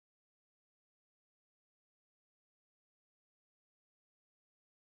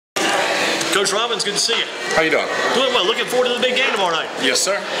Coach Robbins, good to see you. How you doing? Doing well. Looking forward to the big game tomorrow night. Yes,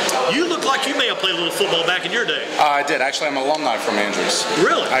 sir. You look like you may have played a little football back in your day. I did. Actually, I'm an alumni from Andrews.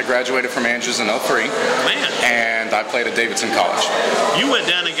 Really? I graduated from Andrews in '03. Man. And I played at Davidson College. You went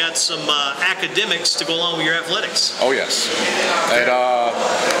down and got some academics to go along with your athletics. Oh, yes.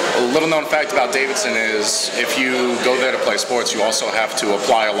 A little known fact about Davidson is if you go there to play sports, you also have to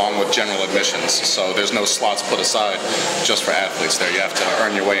apply along with general admissions. So there's no slots put aside just for athletes there. You have to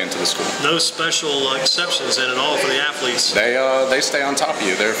earn your way into the school. No special exceptions in at all for the athletes. They stay on top of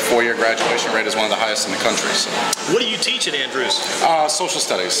you. Their four-year graduation rate is one of the highest in the country. So. What do you teach at Andrews? Social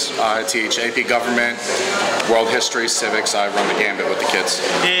studies. I teach AP Government, World History, Civics. I run the gambit with the kids.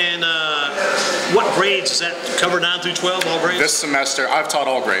 And what grades? Is that cover 9 through 12, all grades? This semester, I've taught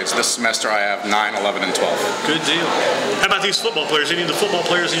all grades. This semester I have 9, 11, and 12. Good deal. How about these football players? Any of the football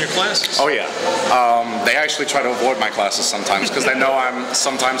players in your classes? Oh, yeah. They actually try to avoid my classes sometimes because they know I'm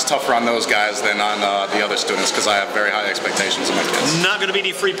sometimes tougher on those guys than on the other students because I have very high expectations of my kids. Not going to be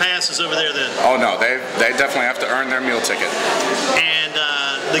any free passes over there then? Oh, no. They definitely have to earn their meal ticket. And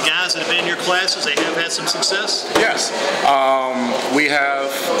the guys that have been in your classes, they have had some success? Yes. We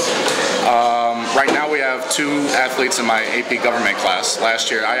have, right now we have 2 athletes in my AP Government class. Last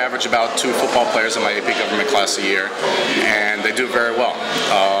year I averaged about 2 football players in my AP Government class a year, and they do very well.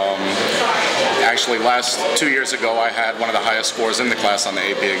 Actually, 2 years ago, I had one of the highest scores in the class on the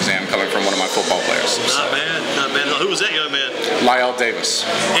AP exam coming from one of my football players. Not bad, not bad. Who was that young man? Lyle Davis.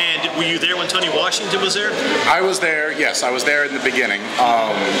 And were you there when Tony Washington was there? I was there, yes. I was there in the beginning.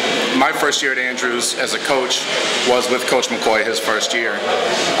 My first year at Andrews as a coach was with Coach McCoy, his first year.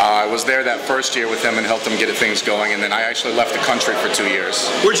 I was there that first year with him and helped him get things going, and then I actually left the country for 2 years.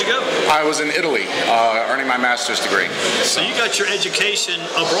 Where'd you go? I was in Italy, earning my master's degree. So you got your education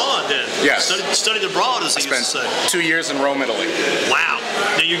abroad then? Yes. Studied abroad, as they used to say. 2 years in Rome, Italy. Wow.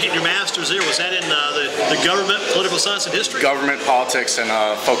 Now you're getting your master's there. Was that in the government, political science, and history? Government, politics, and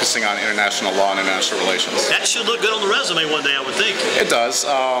focusing on international law and international relations. That should look good on the resume one day, I would think. It does.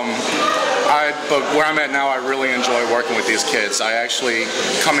 But where I'm at now, I really enjoy working with these kids. I actually,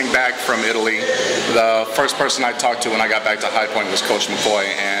 coming back from Italy, the first person I talked to when I got back to High Point was Coach McCoy,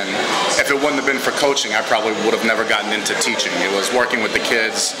 and if it wouldn't have been for coaching, I probably would have never gotten into teaching. It was working with the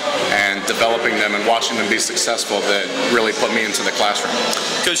kids and developing them and watching them be successful that really put me into the classroom.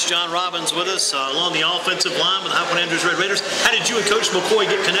 Coach John Robbins with us along the offensive line with the High Point Andrews Red Raiders. How did you and Coach McCoy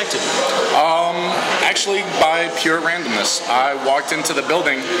get connected? Actually, by pure randomness. I walked into the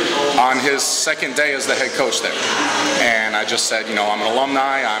building on his second day as the head coach there. And I just said, you know, I'm an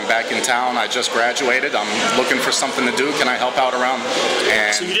alumni, I'm back in town, I just graduated, I'm looking for something to do, can I help out around?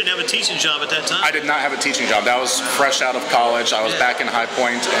 And so you didn't have a teaching job at that time? I did not have a teaching job. That was fresh out of college. I was back in High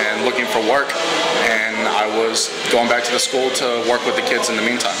Point and looking for work, and I was going back to the school to work with the kids in the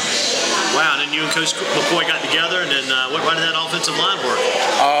meantime. Wow, and then you and Coach McCoy got together, and then why did that offensive line work?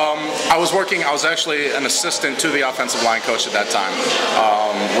 I was actually an assistant to the offensive line coach at that time.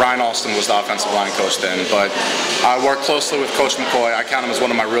 Ryan Alston was the offensive line coach then, but I worked closely with Coach McCoy. I count him as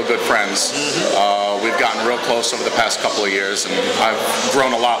one of my real good friends. We've gotten real close over the past couple of years, and I've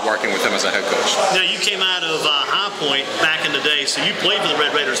grown a lot working with him as a head coach. Now, you came out of High Point back in the day, so you played for the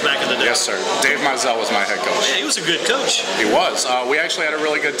Red Raiders back in the day. Yes, sir. Dave Mizell was my head coach. Yeah, he was a good coach. He was. We actually had a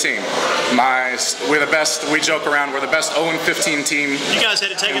really good team. We're the best, we joke around, we're the best 0-15 team. You guys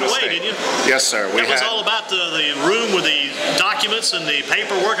had it taken away, didn't you? Yes, sir. That was all about the room with the documents and the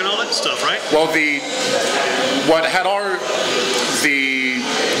paperwork and all that stuff, right? Well, the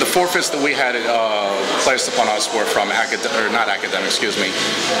forfeits that we had placed upon us were from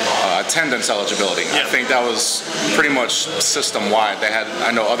attendance eligibility. Yeah. I think that was pretty much system-wide.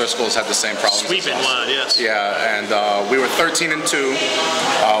 I know other schools had the same problem. Sweeping wide, yes. Yeah, and we were 13-2.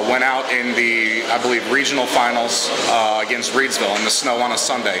 Went out in the, I believe, regional finals against Reedsville in the snow on a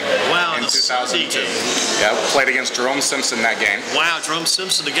Sunday. Wow, in 2002. Game. Yeah, played against Jerome Simpson that game. Wow, Jerome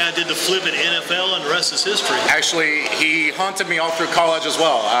Simpson, the guy did the flip in NFL, and the rest is history. Actually, he haunted me all through college as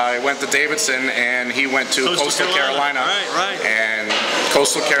well. I went to Davidson, and he went to Coastal Carolina. Right. And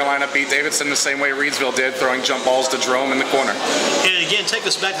Coastal Carolina beat Davidson the same way Reedsville did, throwing jump balls to Jerome in the corner. And again, take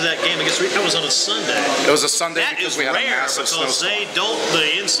us back to that game against Reedsville. That was on a Sunday. It was a Sunday that because we had a massive snowstorm. The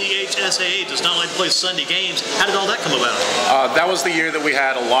NCHSAA does not like to play Sunday games. How did all that come about? That was the year that we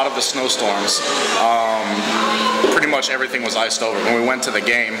had a lot of the snowstorms. Pretty much everything was iced over. When we went to the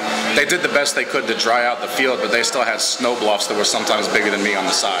game, they did the best they could to dry out the field, but they still had snow bluffs that were sometimes bigger than me on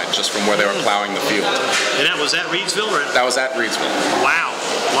the side, just from where they were plowing the field. And that was at Reedsville? That was at Reedsville. Wow.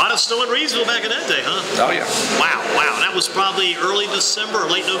 A lot of snow in Reedsville back in that day, huh? Oh, yeah. Wow, wow. That was probably early December or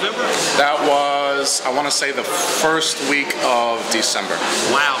late November? That was, I want to say, the first week of December.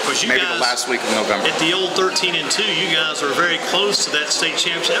 Wow, because you maybe guys, the last week of November. At the old 13-2, you guys were very close to that state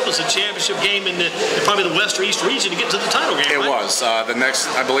championship. That was a championship game in probably the West or East region to get to the title game, It right? was. I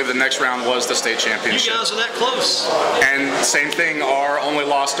believe the next round was the state championship. You guys are that close. And same thing, our only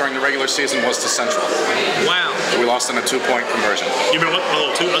loss during the regular season was to Central. Wow. We lost in a 2-point conversion. You remember what?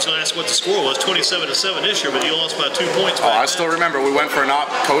 I was going to ask what the score was. 27-7 this year, but you lost by 2 points. Oh, I still remember. We went for an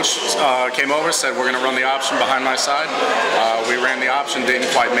coach came over, said we're going to run the option behind my side. We ran the option,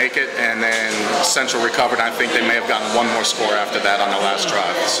 didn't quite make it, and then Central recovered. I think they may have gotten one more score after that on the last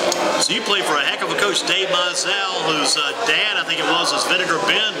drive. So you played for a heck of a coach, Dave Mizell, whose dad, I think it was Vinegar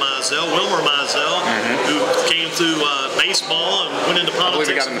Ben Mizell, Wilmer Mizell, who came through baseball and went into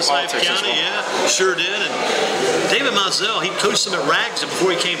politics in Forsyth County. Well. Yeah, sure did. And David Mizell, he coached him at Ragsdale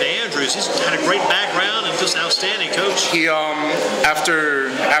before he came to Andrews. He's had a great background and just outstanding coach. He after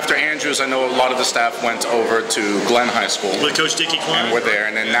Andrews, I know a lot of the staff went over to Glenn High School with Coach Dickie Klein. And we're there,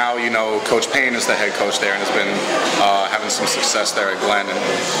 and then now Coach Payne is the head coach there and has been having some success there at Glenn. And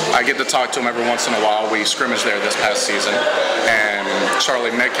I get to talk to him every once in a while. We scrimmaged there this past season, and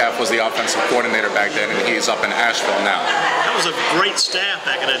Charlie Metcalf was the offensive coordinator back then, and he's up in Asheville now. That was a great staff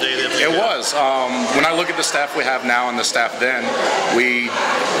back in the day. It was. When I look at the staff we have now and the staff then,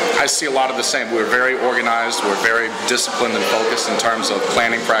 I see a lot of the same. We were very organized, we were very disciplined and focused in terms of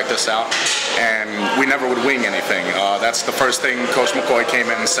planning practice out, and we never would wing anything. That's the first thing Coach McCoy came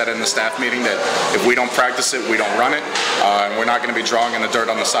in and said in the staff meeting, that if we don't practice it, we don't run it, and we're not going to be drawing in the dirt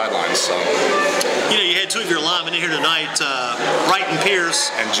on the sidelines. So. You had two of your linemen in here tonight, Brighton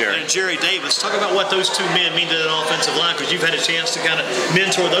Pierce and Jerry Davis. Talk about what those two men mean to that offensive line, because you've had a chance to kind of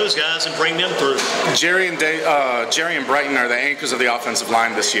mentor those guys and bring them through. Jerry and Brighton are the anchors of the offensive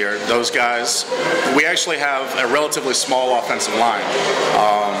line this year. Those guys, we actually have a relatively small offensive line.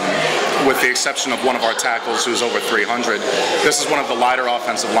 With the exception of one of our tackles who's over 300. This is one of the lighter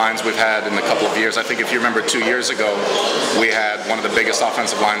offensive lines we've had in a couple of years. I think if you remember 2 years ago, we had one of the biggest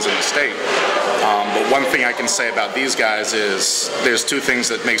offensive lines in the state. But one thing I can say about these guys is there's two things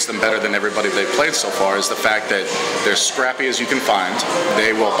that makes them better than everybody they've played so far, is the fact that they're scrappy as you can find.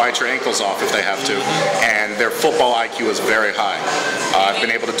 They will bite your ankles off if they have to, and their football IQ is very high. I've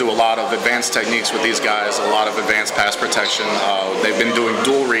been able to do a lot of advanced techniques with these guys, a lot of advanced pass protection. They've been doing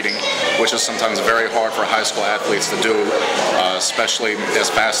dual reading, which is sometimes very hard for high school athletes to do, especially as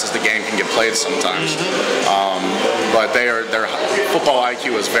fast as the game can get played sometimes. But their football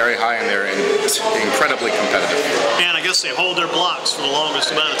IQ is very high, and they're incredibly competitive. And I guess they hold their blocks for the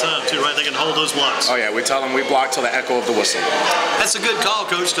longest amount of time too, right? They can hold those blocks. Oh yeah, we tell them we block till the echo of the whistle. That's a good call,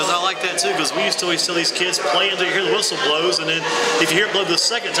 Coach, because I like that too, because we used to always tell these kids, play until you hear the whistle blows, and then if you hear it blow the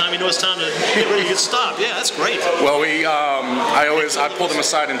second time, you know it's time to get ready to get stopped. Yeah, that's great. Well, I pull them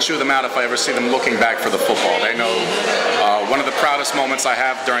aside and chew them out if I ever see them looking back for the football. They know one of the proudest moments I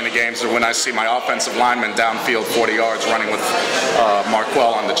have during the games are when I see my offensive lineman downfield 40 yards running with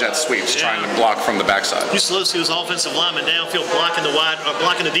Marquell on the jet sweeps, trying to block from the backside. You used to listen to his offensive lineman downfield blocking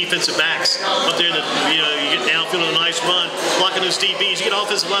the defensive backs up there. You get downfield on a nice run, blocking those DBs. You get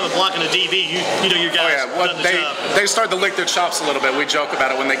offensive lineman blocking a DB. You know your guys. Oh yeah, they start to lick their chops a little bit. We joke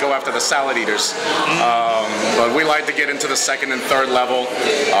about it when they go after the salad eaters. But we like to get into the second and third level.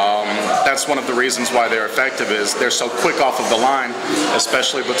 That's one of the reasons why they're effective, is they're so quick off of the line,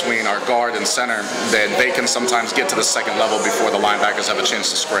 especially between our guard and center, that they can sometimes get to the second level before the linebackers have a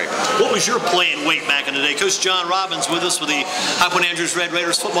chance to scrape. What was your playing weight back in the day? Coach John Robbins with us with the High Point Andrews Red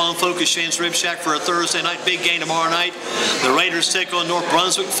Raiders Football in Focus, Shane's Rib Shack, for a Thursday night big game tomorrow night. The Raiders take on North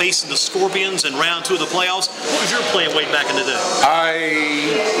Brunswick, facing the Scorpions in round 2 of the playoffs. What was your playing weight back in the day?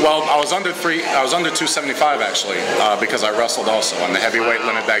 I was under 275 actually, because I wrestled also, and the heavyweight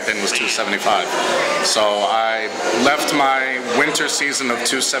limit back then was 275. So I left my winter season of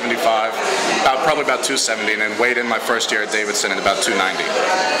 275, probably about 270, and then weighed in my first year at Davidson at about 290.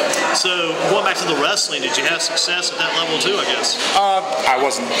 So going back to the wrestling, did you have success at that level too, I guess? I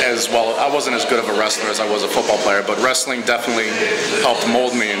wasn't as good of a wrestler as I was a football player, but wrestling definitely helped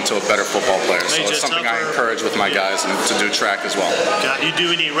mold me into a better football player. So it's something I encourage with my guys, and to do track as well. You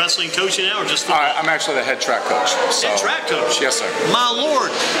do any wrestling coaching now, or just football? I'm actually the head track coach. Head track coach? Yes, sir. My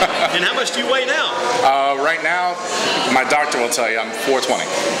Lord. And how much do you weigh now? Right now, my doctor will tell you I'm 420.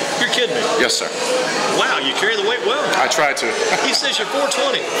 You're kidding me? Yes, sir. Wow, you carry the weight well. I try to. He says you're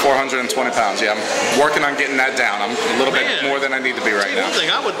 420. 420 pounds, yeah. I'm working on getting that down. I'm a little bit more than I need to be right now. One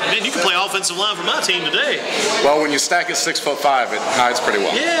thing, man, you can play offensive line for my team today. Well, when you stack at 6'5", it hides pretty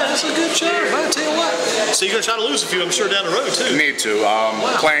well. Yeah, that's a good job. I'll tell you what. So you're going to try to lose a few, I'm sure, down the road, too. Need to.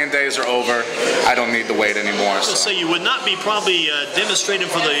 Playing days are over. I don't need the weight anymore. So you would not be probably demonstrating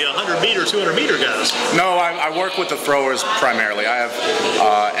for the 100-meter, 200-meter guys. No, I work with the throwers primarily. I have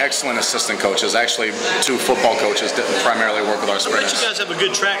excellent assistant coaches. Actually, 2 football coaches that primarily work with our sprinters. I bet you guys have a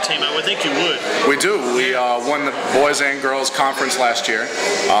good track team. I would think you would. We do. We won the boys and girls conference last year.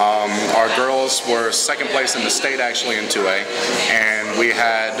 Our girls were second place in the state actually in 2A, and we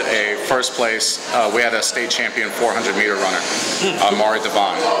had a first place. We had a state champion 400-meter runner, Mari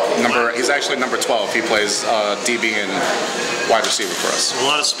Devon. He's actually number 12. He plays DB and wide receiver for us. A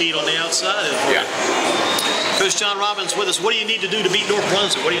lot of speed on the outside. Yeah. Coach John Robbins with us. What do you need to do to beat North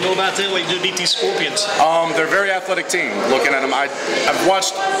Brunswick? What do you know about them? What do you do to beat these Scorpions? They're a very athletic team. Looking at them, I've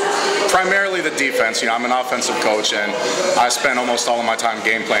watched primarily the defense. I'm an offensive coach, and I spend almost all of my time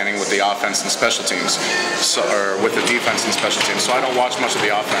game planning with the offense and special teams, or with the defense and special teams. So I don't watch much of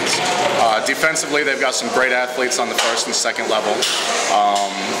the offense. Defensively, they've got some great athletes on the first and second level.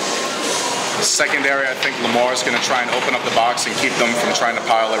 Secondary, I think Lamar is going to try and open up the box and keep them from trying to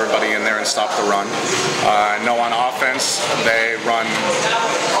pile everybody in there and stop the run. I know on offense, I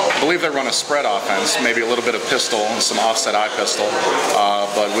believe they run a spread offense, maybe a little bit of pistol and some offset eye pistol,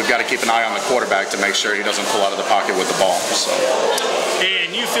 but we've got to keep an eye on the quarterback to make sure he doesn't pull out of the pocket with the ball. So.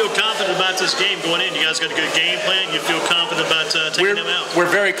 And you feel confident about this game going in? You guys got a good game plan? You feel confident about taking them out? We're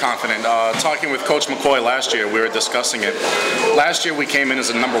very confident. Talking with Coach McCoy last year, we were discussing it. Last year we came in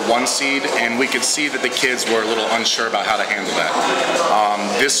as a number 1 seed, and we could see that the kids were a little unsure about how to handle that.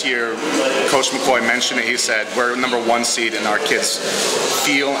 This year, Coach McCoy mentioned it. He said, we're number 1 seed, and our kids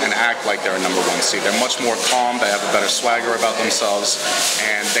feel and act like they're a number 1 seed. They're much more calm. They have a better swagger about themselves,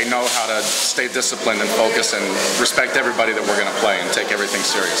 and they know how to stay disciplined and focus and respect everybody that we're going to play and take everything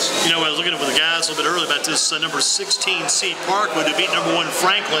serious. You know, I was looking with the guys a little bit earlier about this number 16 seed Parkwood who beat number 1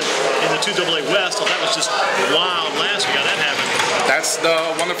 Franklin in the 2AA West. I thought that was just wild last week how that happened. That's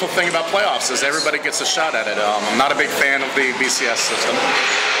the wonderful thing about playoffs is everybody gets a shot at it. I'm not a big fan of the BCS system,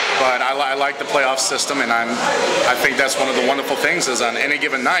 but I like the playoff system, and I think that's one of the wonderful things is on any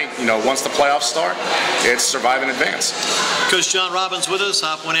given night, once the playoffs start, it's survive and advance. Coach John Robbins with us,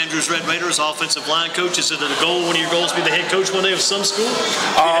 High Point Andrews Red Raiders, offensive line coach. Is it one of your goals to be the head coach one day of some school?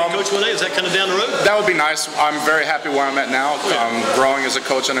 Head coach one day? Is that kind of down the road? That would be nice. I'm very happy where I'm at now. I'm growing as a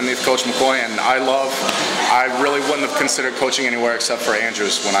coach underneath Coach McCoy, and I really wouldn't have considered coaching anywhere except for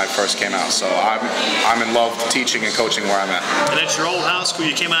Andrews when I first came out. So I'm in love teaching and coaching where I'm at. And that's your old high school.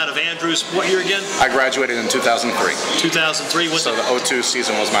 You came out of Andrews what year again? I graduated in 2003. 2003. So the 02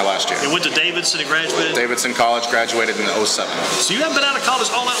 season was my last year. You went to Davidson and graduated? Davidson College, graduated in 07. So you haven't been out of college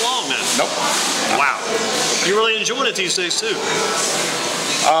all that long then? Nope. Wow. You're really enjoying it these days too?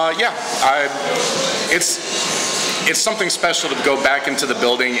 Yeah. It's something special to go back into the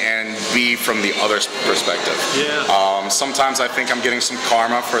building and be from the other perspective. Yeah. Sometimes I think I'm getting some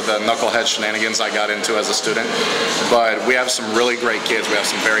karma for the knucklehead shenanigans I got into as a student, but we have some really great kids. We have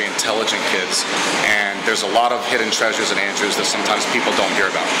some very intelligent kids, and there's a lot of hidden treasures in Andrews that sometimes people don't hear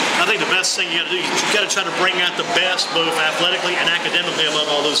about. I think the best thing you got to do is you got to try to bring out the best, both athletically and academically, among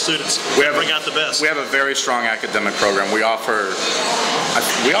all those students. Bring out the best. We have a very strong academic program. We offer,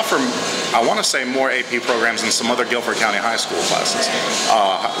 I want to say, more AP programs than some other Guilford County High School classes,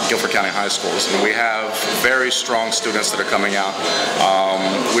 Guilford County High Schools. And we have very strong students that are coming out.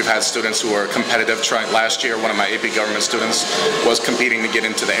 We've had students who are competitive. Last year, one of my AP government students was competing to get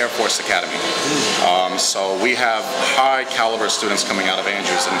into the Air Force Academy. So we have high caliber students coming out of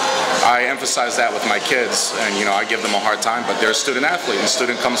Andrews, and I emphasize that with my kids, and I give them a hard time, but they're a student athlete, and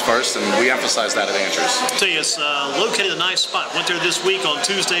student comes first, and we emphasize that at Andrews. I'll tell you, it's located a nice spot. Went there this week on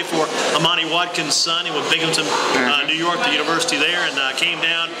Tuesday for Amani Watkins' signing with Binghamton, New York, the university there, and came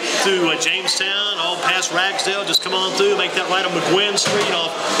down through Jamestown, all past Ragsdale, just come on through, make that right on McGuinn Street.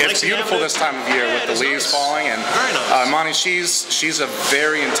 It's beautiful this time of year with the leaves falling, and very nice. Amani, she's a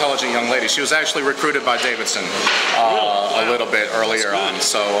very intelligent young lady. She was actually recruited by Davidson a little bit earlier on,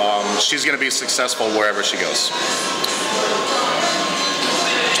 so she's going to be successful wherever she goes.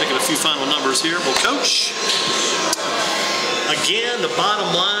 Checking a few final numbers here. Well, Coach, again, the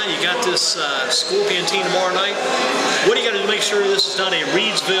bottom line, you got this Scorpion team tomorrow night. What do you got to do to make sure this is not a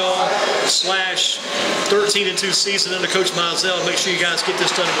Reedsville / 13-2 season under Coach Mizell, and make sure you guys get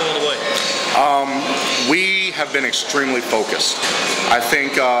this done and go all the way? We we have been extremely focused. I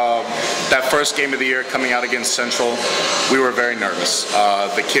think that first game of the year coming out against Central, we were very nervous.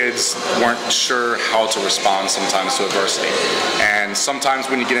 The kids weren't sure how to respond sometimes to adversity. And sometimes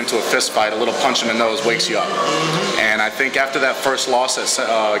when you get into a fist fight, a little punch in the nose wakes you up. And I think after that first loss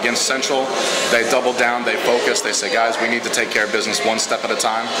against Central, they doubled down, they focused, they said, guys, we need to take care of business one step at a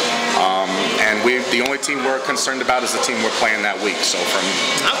time. And the only team we're concerned about is the team we're playing that week. So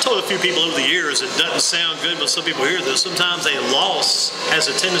I've told a few people over the years, it doesn't sound good, but some people hear this. Sometimes a loss has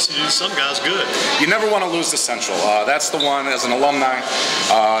a tendency to do some guys good. You never want to lose to Central. That's the one, as an alumni,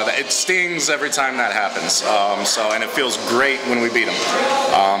 it stings every time that happens. And it feels great when we beat them.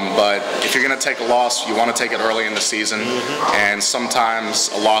 But if you're going to take a loss, you want to take it early in the season. And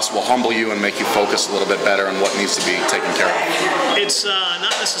sometimes a loss will humble you and make you focus a little bit better on what needs to be taken care of. It's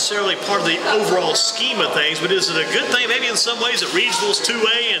not necessarily part of the overall scheme of things, but is it a good thing maybe in some ways that Regional's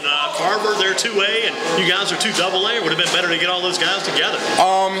 2A and Carver, they're 2A, and you guys are 2 AA? It would have been better to get all those guys together.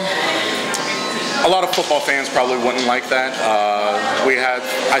 A lot of football fans probably wouldn't like that.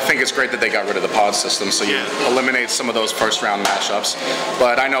 I think it's great that they got rid of the pod system, so you eliminate some of those first-round matchups.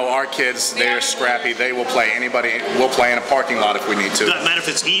 But I know our kids, they're scrappy. They will play. Anybody will play in a parking lot if we need to. Doesn't matter if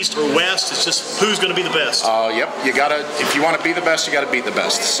it's East or West. It's just who's going to be the best. Yep. You gotta. If you want to be the best, you got to beat the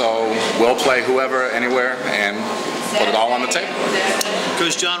best. So we'll play whoever, anywhere, and put it all on the table.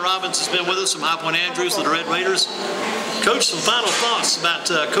 Coach John Robbins has been with us from High Point Andrews, the Red Raiders. Coach, some final thoughts about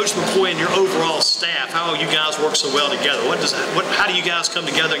Coach McCoy and your overall staff. How you guys work so well together? How do you guys come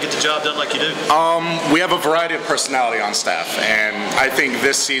together and get the job done like you do? We have a variety of personality on staff, and I think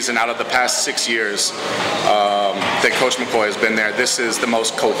this season, out of the past 6 years that Coach McCoy has been there, this is the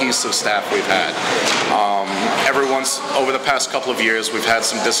most cohesive staff we've had. Over the past couple of years, we've had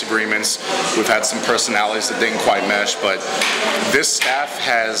some disagreements. We've had some personalities that didn't quite mesh, but this staff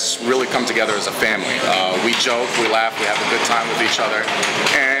has really come together as a family. We joke, we laugh, we have a good time with each other,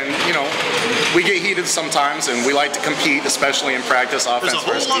 and we get heated sometimes, and we like to compete, especially in practice, offense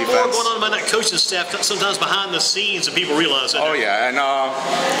versus defense. There's a whole lot more going on by that coaching staff, sometimes behind the scenes, and people realize that. Oh yeah, and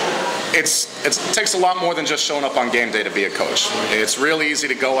it takes a lot more than just showing up on game day to be a coach. It's real easy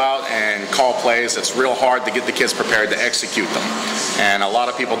to go out and call plays. It's real hard to get the kids prepared to execute them. And a lot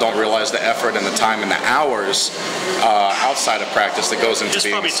of people don't realize the effort and the time and the hours outside of practice that goes into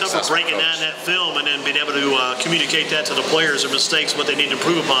being a successful coach. It's probably tougher breaking down that film and then being able to communicate that to the players, their mistakes, what they need to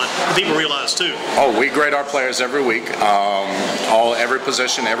improve upon. And people realize too. Oh, we grade our players every week. Every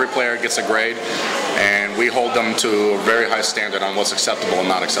position, every player gets a grade, and we hold them to a very high standard on what's acceptable and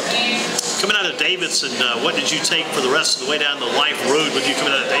not acceptable. Coming out of Davidson, what did you take for the rest of the way down the life road with you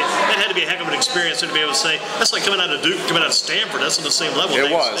coming out of Davidson? That had to be a heck of an experience to be able to say, that's like coming out of Duke, coming out of Stanford, that's on the same level.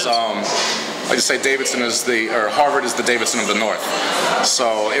 It was. I just say Harvard is the Davidson of the North.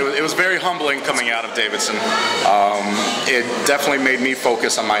 So it was very humbling coming out of Davidson. It definitely made me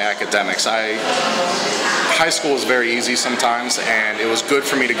focus on my academics. High school is very easy sometimes, and it was good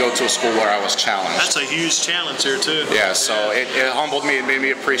for me to go to a school where I was challenged. That's a huge challenge here too. Yeah, so it humbled me, it made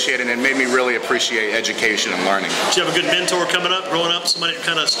me appreciate it, and it made me really appreciate education and learning. Did you have a good mentor coming up, growing up, somebody that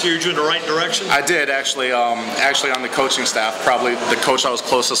kind of steered you in the right direction? I did, actually. Actually on the coaching staff, probably the coach I was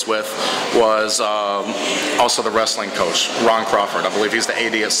closest with was also the wrestling coach, Ron Crawford. I believe he's the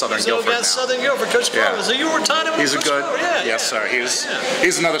AD at Southern Guilford now. Southern Guilford, Coach Crawford. Yeah. So you were tied in with He's Coach a good, Crawford. yes sir.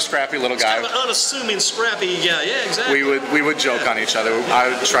 He's another scrappy little guy. Kind of an unassuming, scrappy guy. Yeah, exactly. We would joke on each other. I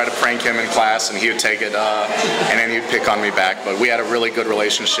would try to prank him in class, and he would take it, and then he'd pick on me back. But we had a really good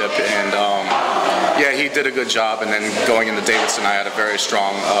relationship, and yeah, he did a good job. And then going into Davidson, I had a very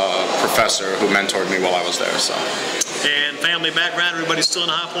strong professor who mentored me while I was there. So. And family background, everybody's still in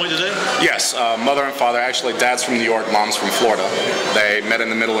High Point today? Yes, mother and father. Actually, dad's from New York, mom's from Florida. They met in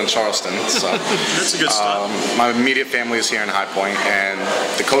the middle in Charleston. So that's a good stuff. My immediate family is here in High Point, and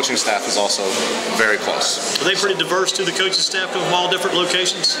the coaching staff is also very close. Are they pretty diverse too, the coaching staff, from all different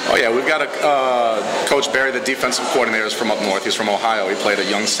locations? Oh yeah, we've got Coach Barry, the defensive coordinator, is from up north. He's from Ohio. He played at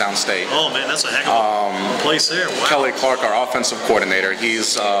Youngstown State. Oh man, that's a heck of a place there. Wow. Kelly Clark, our offensive coordinator,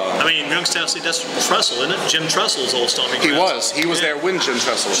 he's... Youngstown State, that's Tressel, isn't it? Jim Tressel's old stomping grounds. He was there when Jim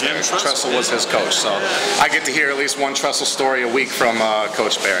Tressel was there. Tressel was his coach. So I get to hear at least one Tressel story a week from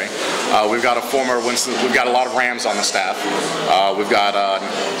Coach Barry. We've got a lot of Rams on the staff. We've got an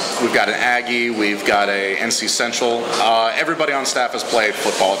we've got an Aggie, we've got a NC Central. Everybody on staff has played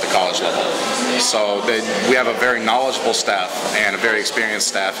football at the college level. So we have a very knowledgeable staff and a very experienced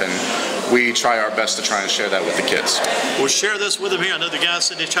staff, and we try our best to try and share that with the kids. We'll share this with them here. I know the guys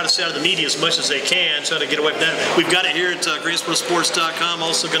said they try to stay out of the media as much as they can, try to get away from that. We've got it here at GreensboroSports.com,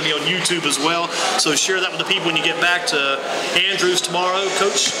 also going to be on YouTube as well. So share that with the people when you get back to Andrews tomorrow.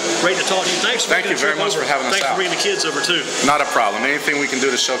 Coach, great to talk to you. Thank you very much for having us out. Thanks for bringing the kids over too. Not a problem. Anything we can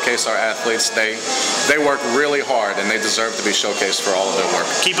do to showcase our athletes, they work really hard and they deserve to be showcased for all of their work.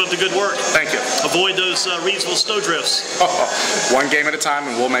 Keep up the good work. Thank you. Avoid those Reedsville snowdrifts. One game at a time,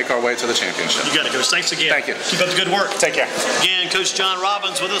 and we'll make our way to the championship. You got it, Coach. Thanks again. Thank you. Keep up the good work. Take care. Again, Coach John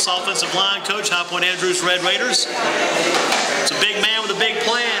Robbins with us, offensive line coach, High Point Andrews Red Raiders. It's a big man with a big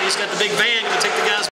plan. He's got the big van going to take the guys